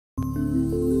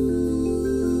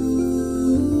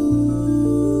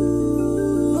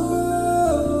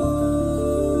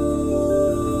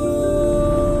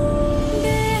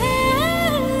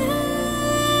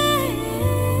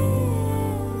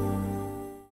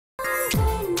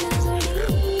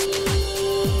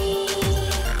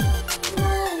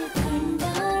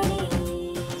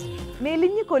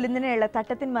കൊല്ലുന്നതിനുള്ള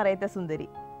തട്ടത്തിൻ മറയത്തെ സുന്ദരി.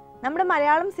 നമ്മുടെ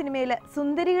മലയാളം സിനിമയിൽ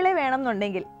സുന്ദരികളെ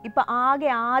വേണമെന്നുണ്ടെങ്കിൽ ഇപ്പൊ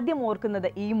ആദ്യം ഓർക്കുന്നത്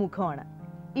ഈ മുഖമാണ്.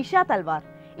 ഇഷ തൽവാർ.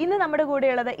 ഇന്ന് നമ്മുടെ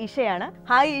കൂടെയുള്ളത് ഇഷയാണ്.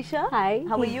 Hi Isha. Hi.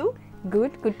 How are you?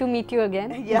 Good to meet you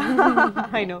again. Yeah,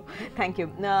 I know. Thank you.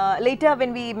 Later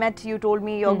when we met, you told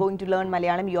me you're going to learn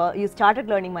Malayalam. You started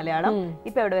learning Malayalam.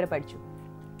 ഇപ്പൊ എവിടെ വരെ പഠിച്ചു?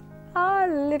 A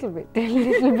little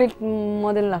bit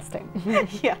more than last time.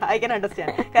 Yeah, I can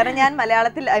understand. കാരണം ഞാൻ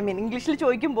മലയാളത്തിൽ ഇംഗ്ലീഷിൽ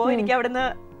ചോദിക്കുമ്പോൾ എനിക്ക് അവിടുന്ന്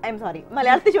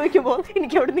മലയാളത്തിൽ ചോദിക്കുമ്പോൾ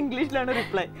എനിക്ക് അവിടുന്ന് ഇംഗ്ലീഷിലാണ്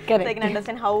reply. So I can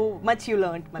understand how much you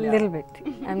learned Malayalam. Little bit.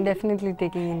 I'm definitely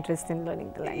taking interest in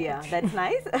learning the language. Yeah, that's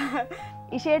nice.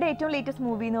 ഇഷയുടെ ഏറ്റവും ലേറ്റസ്റ്റ്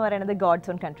മൂവി എന്ന് പറയുന്നത് ഗോഡ്സ്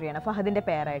ഓൺ കൺട്രി ആണ്. ഫഹദിന്റെ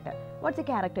പേരായിട്ട്. What's the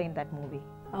character in that movie?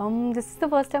 This is the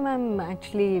first time I'm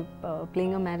actually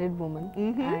playing a married woman.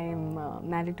 I'm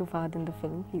married to Fahad in the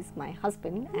film. He's my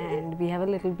husband and we have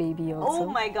a little baby also. Oh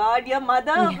my God, you're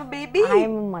mother of a baby?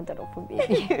 I'm a mother of a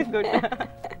baby. Good.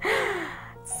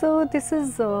 So this is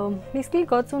basically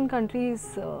God's Own Country is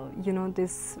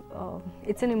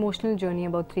it's an emotional journey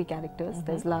about three characters.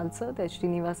 There's Lal sir, there's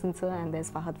Srinivasan sir, and there's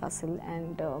Fahad Fasil,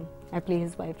 and I play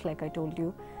his wife like I told you.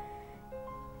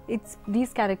 It's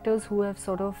these characters who have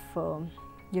sort of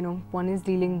one is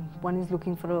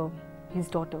looking for his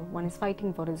daughter, one is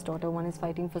fighting for his daughter, one is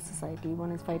fighting for society,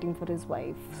 one is fighting for his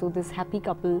wife. So this happy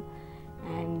couple,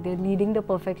 and they're leading the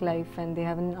perfect life, and they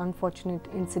have an unfortunate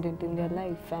incident in their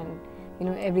life, and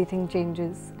everything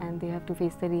changes, and they have to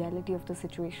face the reality of the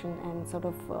situation and sort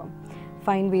of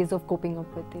find ways of coping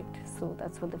up with it. So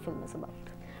that's what the film is about.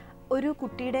 ഒരു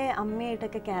കുട്ടിയുടെ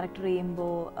അമ്മയായിട്ടൊക്കെ character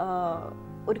ചെയ്യുമ്പോൾ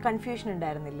ഒരു confusion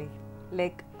ഉണ്ടായിരുന്നില്ലേ?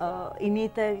 Like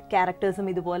ഇനിയത്തെ ക്യാരക്ടേഴ്സും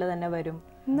ഇതുപോലെ തന്നെ വരും?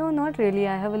 No, not really.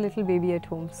 I have a little baby at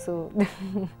home, so.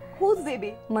 Whose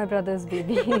baby? My brother's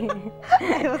baby.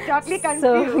 I was totally confused.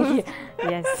 So,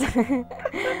 yes.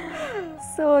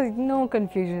 So no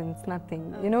confusions, nothing.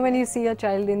 When you see a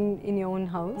child in your own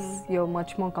house, you're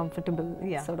much more comfortable,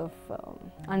 sort of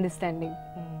understanding.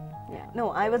 Yeah. No,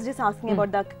 I was just asking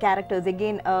about the characters.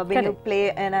 Again, when you play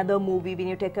another movie, when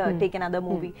you take another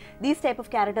movie, these type of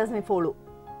characters may follow,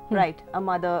 right? A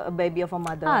mother, a baby of a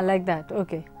mother. Like that.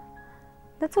 Okay,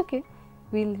 that's okay.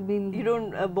 We'll. You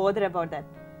don't bother about that.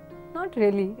 Not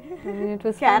really. I mean, it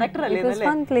was character. It was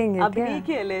fun playing it.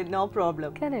 Yeah. No problem.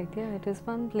 Correct. Yeah, it was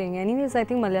fun playing. Anyways, I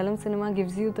think Malayalam cinema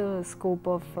gives you the scope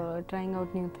of trying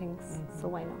out new things. So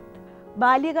why not?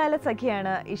 ബാല്യകാല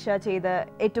സഖിയാണ് ഇഷ ചെയ്ത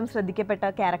ഏറ്റവും ശ്രദ്ധിക്കപ്പെട്ട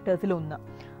ക്യാരക്ടേഴ്സിൽ ഒന്ന്.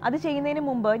 അത് ചെയ്യുന്നതിന്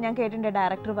മുമ്പ് ഞാൻ കേട്ടിട്ടുണ്ട്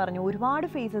director പറഞ്ഞു ഒരുപാട്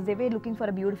faces, they way looking for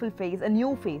A beautiful face, A new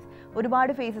face.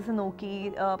 ഒരുപാട് ഫേസസ് നോക്കി,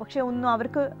 പക്ഷെ ഒന്നും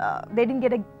അവർക്ക് ദേ didn't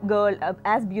get A girl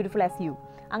as beautiful as you.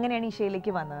 അങ്ങനെയാണ്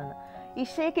ഇഷയിലേക്ക് വന്നതെന്ന്.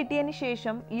 ഇഷയെ കിട്ടിയതിന്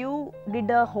ശേഷം you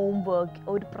did A home work,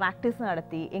 ഒരു പ്രാക്ടീസ്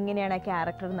നടത്തി, എങ്ങനെയാണ് ആ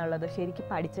ക്യാരക്ടർ എന്നുള്ളത് ശരിക്കും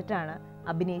പഠിച്ചിട്ടാണ്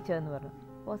അഭിനയിച്ചതെന്ന് പറഞ്ഞു.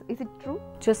 Is it true?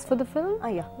 Just for the film?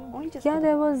 Yeah. Only just. Yeah,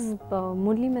 there was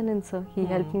Murli Menon sir. He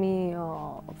helped me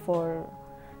for,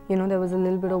 there was a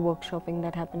little bit of workshopping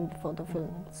that happened before the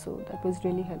film, so that was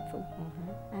really helpful.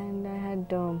 And I had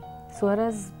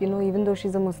Suhara's, even though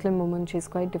she's a Muslim woman, she's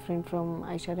quite different from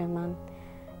Aisha Rahman,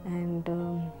 and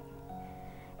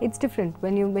it's different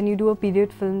when you do a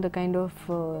period film. The kind of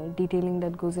detailing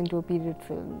that goes into a period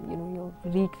film, you're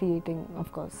recreating, of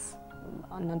course,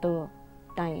 another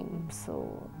time, so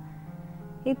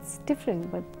it's different,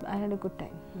 but I had a good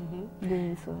time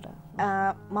doing Sura.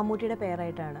 മമ്മൂട്ടിയുടെ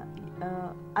പേരായിട്ടാണ്.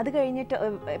 അത് കഴിഞ്ഞിട്ട്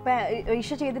ഇപ്പം ഇഷ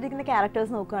ചെയ്തിരിക്കുന്ന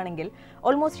characters നോക്കുകയാണെങ്കിൽ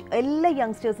almost എല്ലാ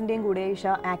യങ്സ്റ്റേഴ്സിൻ്റെയും കൂടെ Isha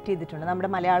act ചെയ്തിട്ടുണ്ട്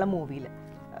നമ്മുടെ മലയാളം മൂവിയിൽ.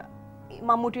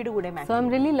 മമ്മൂട്ടിയുടെ കൂടെ. So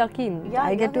I'm really lucky.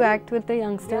 I get to act with the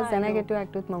youngsters, and I get to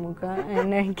act with Mamuka,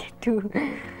 and I get to,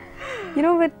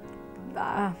 with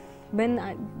when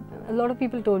a lot of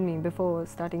people told me before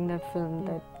starting that film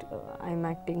that I'm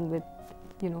acting with,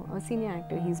 a senior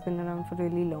actor. He's been around for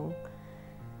really long.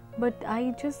 But I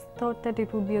just thought that it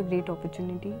would be a great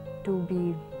opportunity to be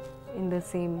in the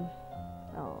same,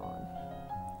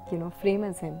 frame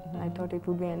as him. I thought it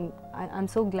would be, and I'm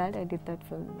so glad I did that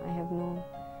film.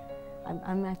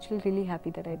 I'm actually really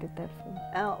happy that I did that film.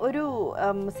 ഒരു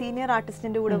senior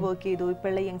ആർട്ടിസ്റ്റിന്റെ കൂടെ work ചെയ്തു,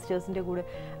 ഇപ്പോഴുള്ള യങ്സ്റ്റേഴ്സിന്റെ കൂടെ,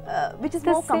 which is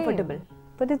more comfortable.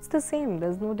 But it's the same.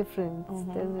 There's no difference.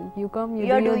 You come, you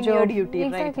You're do your doing job. Your duty,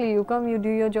 exactly. Right? You come, you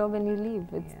do your job, and you leave.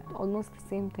 It's almost the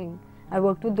same thing. I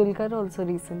worked with Dulquer also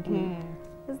recently.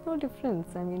 There's no difference.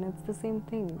 I mean, it's the same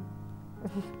thing.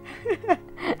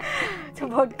 It's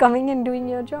about coming and doing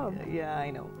your job. Yeah,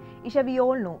 I know. Isha, we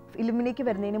all know. Illuminate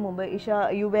വരുന്നതിന് മുമ്പ് Isha,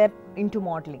 you were into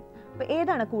modeling. അപ്പോൾ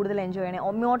ഏതാണ് കൂടുതൽ enjoy ചെയ്യണേ?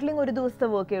 Modelling ഒരു ദിവസത്തെ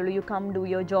work ചെയ്യുള്ളൂ, you come do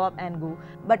your job and go.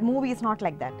 But movie is not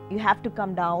like that. You have to come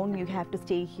down, you have to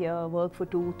stay here, work for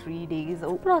 2-3 days.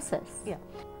 Process. Yeah.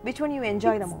 Which one you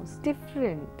enjoy the most?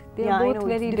 Different. They are both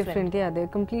very different. Yeah,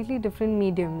 they're completely different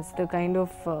mediums. The kind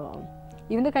of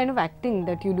even the kind of acting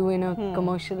that you do in a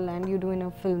commercial and you do in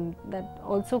a film, that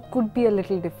also could be a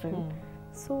little different.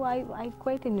 So I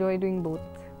quite enjoy doing both.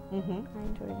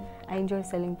 I enjoy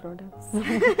selling products.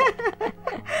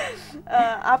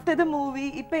 After the movie,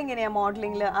 ipo engeneya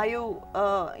modeling la? Are you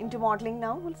into modeling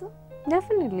now also?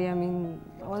 Definitely. I mean,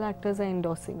 all actors are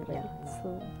endorsing, right? So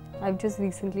I've just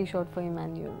recently shot for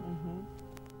Emmanuel.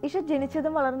 Isha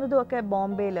ജനിച്ചതും വളർന്നതും ഒക്കെ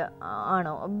ബോംബെയിൽ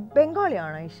ആണോ? ബംഗാളി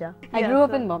ആണോ Isha? I grew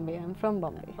up in Bombay. I'm from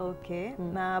Bombay. Okay.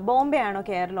 Bombay ആണോ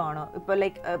കേരളം ആണോ? ഇപ്പൊ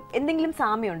like എന്തെങ്കിലും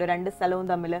സാമ്യമുണ്ടോ രണ്ട് സ്ഥലവും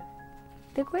തമ്മിൽ?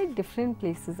 They're quite different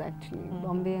places actually.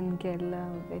 Bombay and Kerala,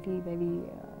 very, very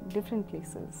different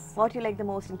places. What do you like the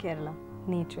most in Kerala?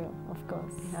 Nature, of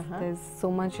course. There's so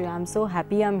much. I'm so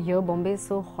happy I'm here. Bombay is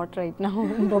so hot right now.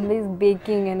 Bombay is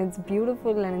baking and it's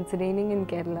beautiful, and it's raining in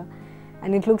Kerala.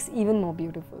 And it looks even more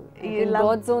beautiful.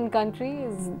 God's own country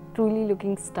is truly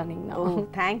looking stunning now. Oh,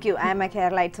 thank you. I am a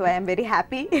Keralite, so I am very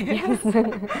happy. Yes.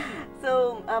 So,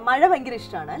 മഴ ഭയങ്കര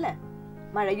ഇഷ്ടമാണ് അല്ലേ?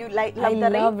 മഴ, you love the rain?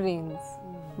 I love rains.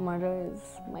 Mada is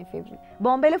my favorite.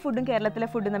 ബോംബെയിലെ ഫുഡും കേരളത്തിലെ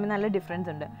ഫുഡും തമ്മിൽ നല്ല ഡിഫറൻസ്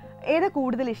ഉണ്ട്. ഏതാ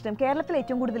കൂടുതൽ ഇഷ്ടം? കേരളത്തിൽ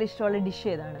ഏറ്റവും കൂടുതൽ ഇഷ്ടമുള്ള ഡിഷ്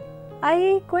ഏതാണ്? I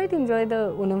quite enjoy the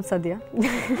Unam Sadhya.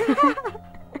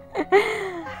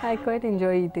 I quite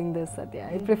enjoy eating the sadhya.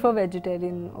 I prefer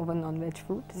vegetarian over non-veg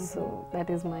food, so that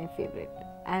is my favorite.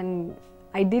 And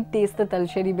I did taste the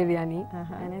Talsheri biryani,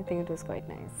 and I think it was quite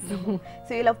nice.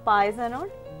 So you love payasam and all?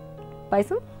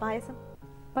 Paisam? Payasam.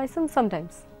 Paisam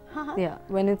sometimes. Yeah,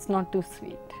 when it's not too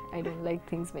sweet. I don't like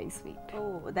things very sweet.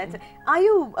 Oh, that's. Are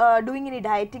you doing any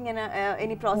dieting and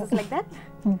any process like that?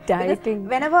 Dieting.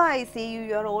 Because whenever I see you,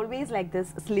 you're always like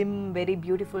this slim, very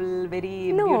beautiful, very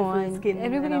beautiful skin.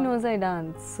 Everybody knows I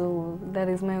dance, so that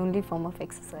is my only form of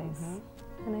exercise,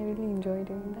 and I really enjoy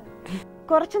doing that.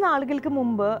 കുറച്ച് നാളുകൾക്ക്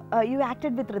മുമ്പ് you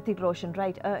acted with Hrithik Roshan,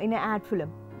 right? In an ad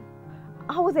film.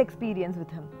 How was the experience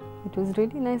with him? It was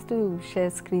really nice to share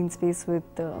screen space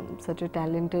with such a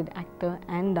talented actor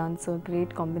and dancer.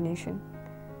 Great combination.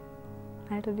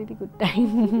 I had a really good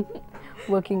time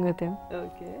working with him.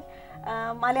 Okay.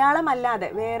 Malayalam അല്ലാതെ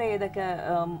വേറെ ഏതൊക്കെ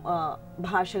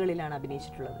ഭാഷകളിലാണ്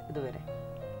അഭിനയിച്ചിട്ടുള്ളത് ഇതുവരെ?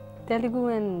 Telugu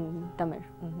and Tamil.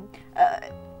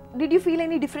 Did you feel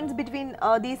any difference between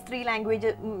these three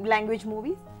language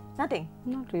movies? Nothing?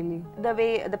 Not really. The way,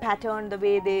 the pattern, the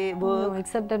way they work? No,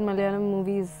 except that Malayalam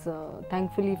movies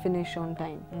thankfully finish on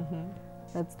time.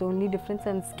 That's the only difference,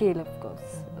 and scale, of course.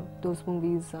 Those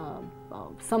movies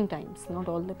sometimes, not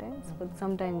all the times, but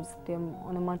sometimes they're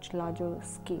on a much larger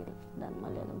scale than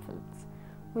Malayalam films,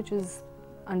 which is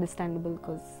understandable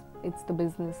because it's the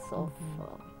business of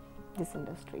this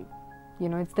industry. You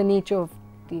know, it's the nature of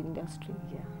the industry.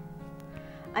 Yeah.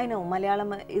 I know Malayalam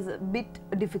is a bit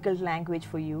difficult language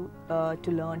for you to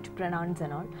learn, to pronounce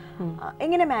and all.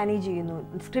 എങ്ങനെ manage ചെയ്യുന്നു?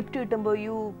 Script കിട്ടുമ്പോൾ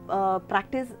you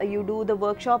practice, you do the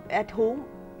workshop at home,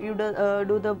 you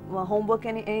do the homework,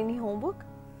 any homework?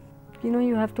 You know,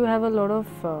 you have to have a lot of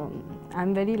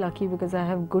I'm very lucky because I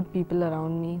have good people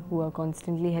around me who are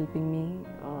constantly helping me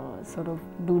sort of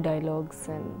do dialogues,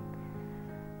 and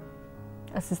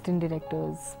assistant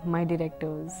directors, my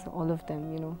directors, all of them,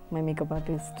 you know, my makeup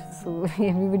artist. So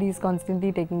everybody is constantly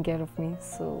taking care of me.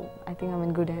 So I think I'm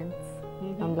in good hands.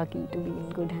 I'm lucky to be in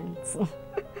good hands.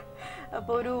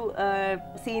 അപ്പോൾ ഒരു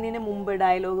സീനിന് മുമ്പ്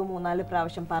dialogue 3-4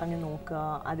 പ്രാവശ്യം പറഞ്ഞു നോക്കുക,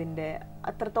 അതിൻ്റെ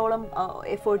അത്രത്തോളം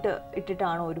effort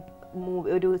ഇട്ടിട്ടാണോ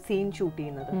ഒരു scene shoot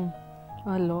ചെയ്യുന്നത്?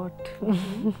 A lot.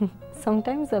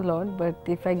 Sometimes a lot, but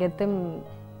if I get them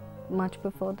much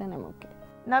before, then I'm okay.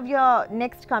 Now your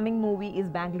next coming movie is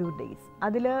Bangalore Days.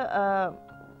 അതിൽ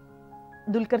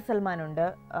ദുൽഖർ സൽമാൻ ഉണ്ട്,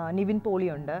 നിവിൻ പോളി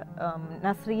ഉണ്ട്,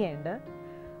 നസ്രിയ ഉണ്ട്.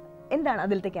 എന്താണ്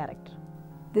അതിലത്തെ character?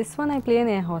 This one I play an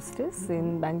air hostess in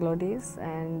Bangalore Days,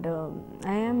 and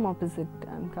I am opposite.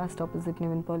 I'm cast opposite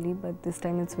Nivin Pauly, but this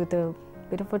time it's with a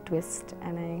bit of a twist,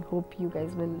 and I hope you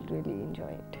guys will really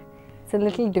enjoy it. It's a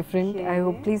little different. I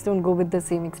hope please don't go with the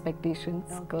same expectations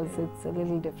because it's a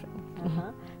little different.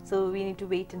 So we need to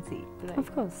wait and see. Right? Of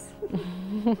course.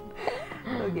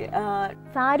 Okay.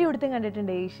 Sari ഉടുത്തും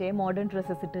കണ്ടിട്ടുണ്ട് ഈശയെ, modern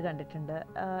dresses ഇട്ട് കണ്ടിട്ടുണ്ട്.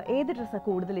 ഏത് ഡ്രസ്സാണ്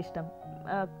കൂടുതൽ ഇഷ്ടം?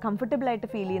 Comfortable ആയിട്ട്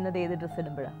feel ചെയ്യുന്നത് ഏത് dress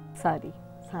ഇടുമ്പോഴാണ്? Sari.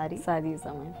 Sari. Saris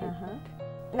are my favorite.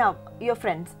 Now your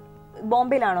friends,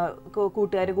 ബോംബെയിലാണോ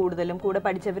കൂട്ടുകാർ കൂടുതലും? കൂടെ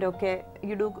പഠിച്ചവരൊക്കെ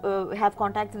you do have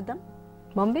contacts with them?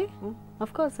 Bombay? Of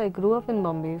course, I grew up in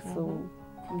Bombay, so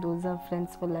those are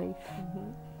friends for life.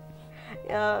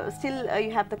 Still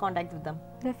you have the contact with them?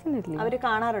 Definitely. അവർ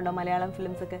കാണാറുണ്ടോ Malayalam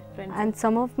films ഒക്കെ friends? And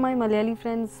some of my Malayali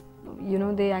friends, you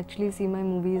know, they actually see my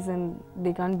movies and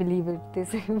they can't believe it. They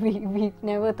say, we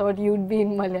never thought you'd be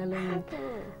in Malayalam.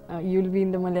 You'll be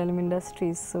in the Malayalam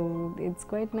industry. So it's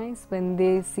quite nice when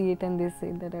they see it and they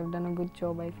say that I've done a good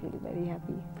job. I feel very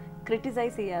happy.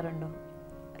 Criticize ചെയ്യാറുണ്ടോ?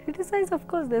 Criticize, of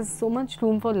course, there's so much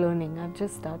room for learning. I've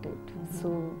just started. So,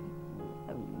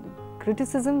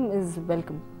 criticism is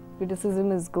welcome. Criticism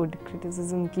is good.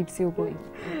 Criticism keeps you going.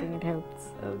 I think it helps.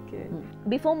 Okay.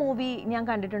 Before movie, ഞാൻ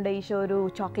കണ്ടിട്ടുണ്ട് ഈശ ഒരു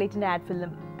ചോക്ലേറ്റിന്റെ ad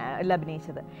film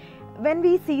അഭിനയിച്ചത്. When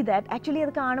we see that, actually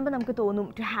അത് കാണുമ്പോൾ നമുക്ക് തോന്നും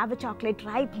to have a chocolate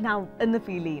right now എന്ന്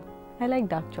feel ചെയ്യും. I like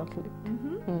dark chocolate.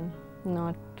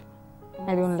 Not,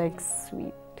 I don't like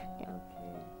sweet. Yeah. Okay.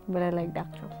 But I like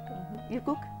dark chocolate. You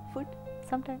cook food?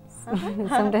 Sometimes.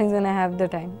 Sometimes when I have the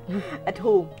time. At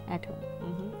home? At home.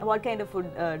 What kind of food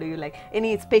do you like?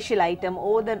 Any special item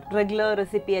or the regular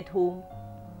recipe at home?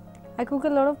 I cook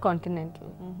a lot of continental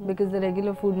because the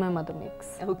regular food my mother makes.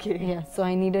 Okay. Yeah, so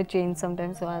I need a change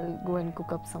sometimes, so I'll go and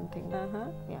cook up something.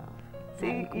 Yeah. So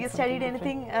you studied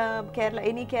anything Kerala?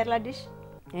 Any Kerala dish?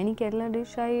 Any Kerala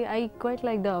dish? I quite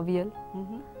like the avial,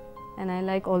 and I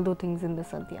like all those things in the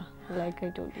sadhya. Like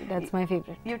I told you, that's my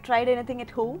favorite. You tried anything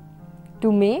at home?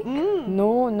 To make? No.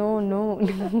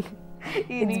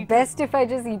 It's best if I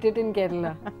just eat it in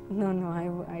Kerala. No,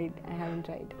 I haven't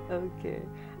tried. Okay.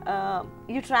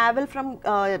 You travel from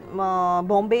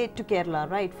Bombay to Kerala,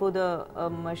 right, for the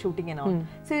shooting and all.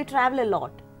 So you travel a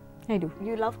lot. I do.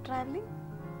 You love traveling?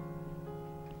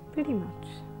 Pretty much.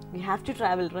 You have to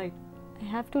travel, right? I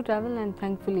have to travel, and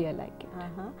thankfully I like it.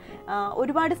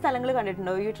 ഒരുപാട് സ്ഥലങ്ങൾ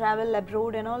കണ്ടിട്ടുണ്ടോ? You travel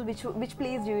abroad and all. Which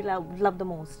place do you love the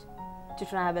most to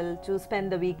travel, to spend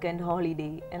the weekend,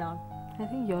 holiday and all? I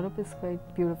think Europe is quite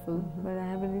beautiful, but I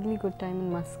have a really good time in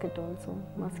Muscat also.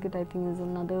 Muscat, I think, is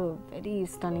another very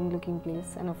stunning looking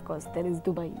place, and of course there is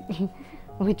Dubai,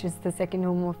 which is the second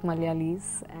home of Malayalis,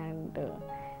 and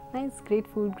nice, great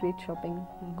food, great shopping.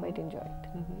 Quite enjoy it.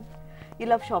 You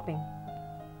love shopping?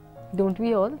 Don't we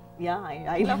all? Yeah,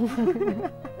 I love.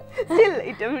 Still,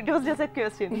 it was just a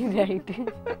question. Right.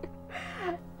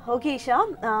 Okay, Isha.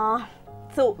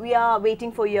 So we are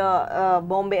waiting for your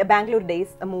Bangalore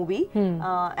Days movie,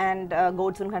 and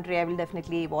God's Own Country. I will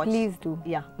definitely watch. Please do.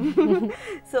 Yeah.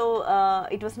 So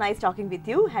it was nice talking with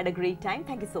you. Had a great time.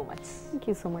 Thank you so much. Thank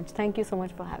you so much. Thank you so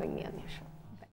much for having me on your show.